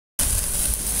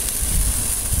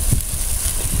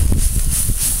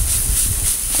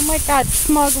my God,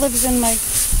 smog lives in my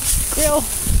grill.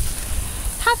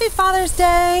 Happy Father's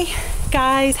Day.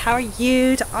 Guys, how are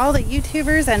you? To all the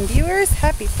YouTubers and viewers,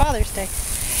 happy Father's Day.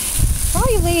 For all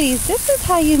you ladies, this is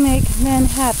how you make men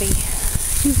happy.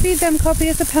 You feed them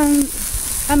copious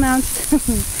amounts.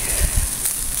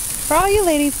 For all you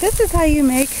ladies, this is how you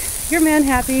make your man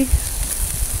happy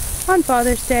on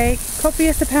Father's Day.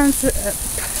 Copious amounts.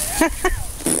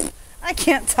 I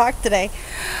can't talk today.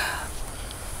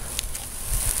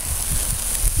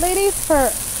 Ladies,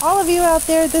 for all of you out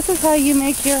there, this is how you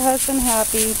make your husband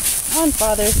happy on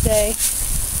Father's Day.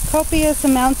 Copious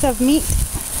amounts of meat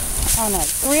on a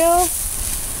grill,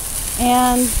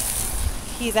 and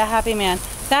he's a happy man.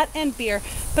 That and beer.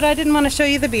 But I didn't want to show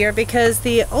you the beer because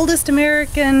the oldest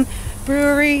American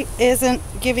brewery isn't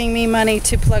giving me money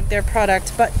to plug their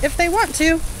product. But if they want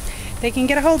to, they can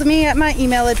get a hold of me at my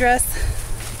email address,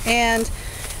 and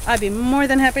I'd be more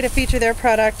than happy to feature their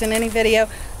product in any video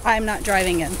I'm not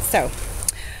driving in. So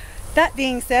that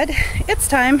being said, it's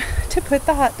time to put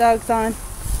the hot dogs on.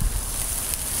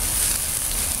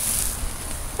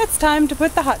 It's time to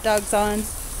put the hot dogs on.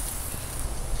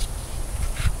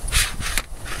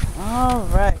 All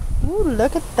right. Ooh,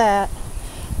 look at that.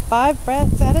 5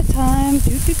 breaths at a time.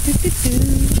 Do, do, do, do, do.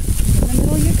 In the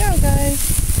middle you go, guys.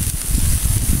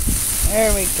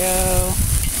 There we go.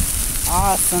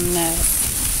 Awesomeness.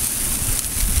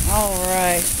 All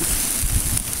right.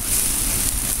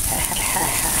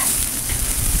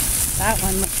 That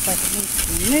one looks like it needs to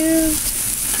be moved.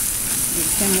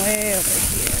 Move him way over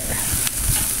here.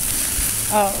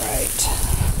 All right.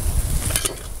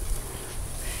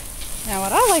 Now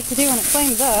what I like to do when it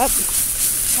flames up,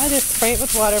 I just spray it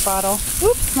with water bottle.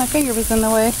 Oops, my finger was in the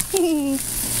way.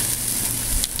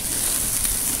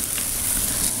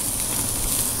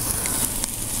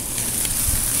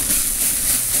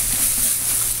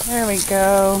 There we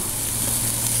go.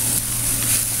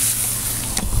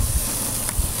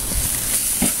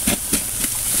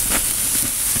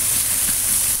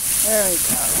 There we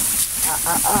go.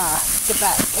 Get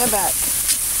back, get back.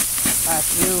 Back,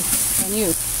 you and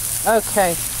you.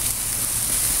 Okay.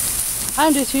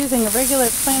 I'm just using a regular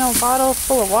plain old bottle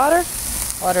full of water.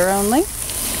 Water only.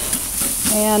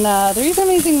 And the reason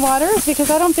I'm using water is because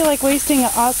I don't feel like wasting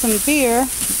an awesome beer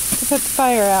to put the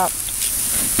fire out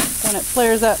when it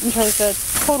flares up and tries to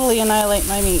totally annihilate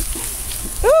my meat.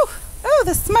 Ooh! Oh,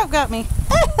 the smoke got me.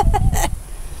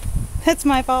 That's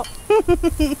my fault.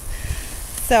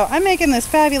 So I'm making this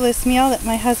fabulous meal that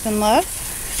my husband loves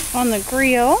on the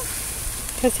grill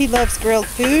because he loves grilled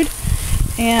food.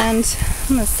 And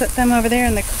I'm going to set them over there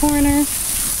in the corner.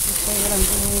 Show you what I'm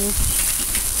doing.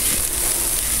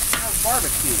 Smells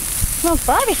barbecue. Smells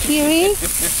barbecue-y.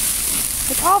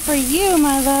 It's all for you,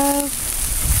 my love.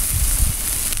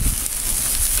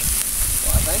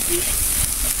 Well, thank you.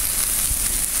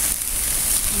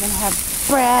 I'm going to have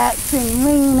brats and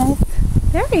Lena.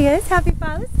 There he is. Happy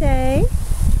Father's Day.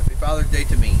 Happy Father's Day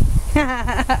to me.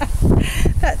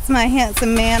 That's my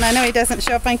handsome man. I know he doesn't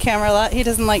show up on camera a lot. He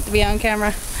doesn't like to be on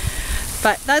camera.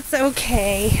 But that's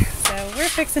okay. So we're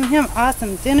fixing him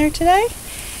awesome dinner today.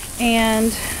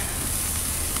 And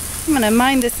I'm going to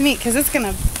mind this meat because it's going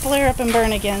to flare up and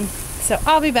burn again. So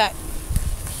I'll be back.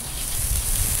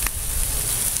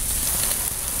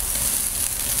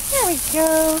 There we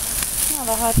go. Now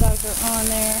the hot dogs are on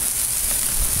there.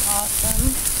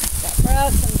 Awesome. Got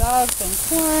brats and dogs and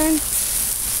corn.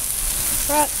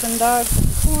 Brats and dogs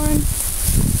and corn.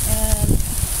 And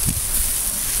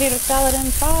potato salad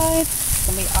inside. It's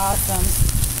going to be awesome.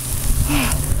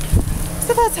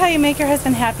 So that's how you make your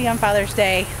husband happy on Father's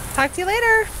Day. Talk to you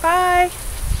later. Bye.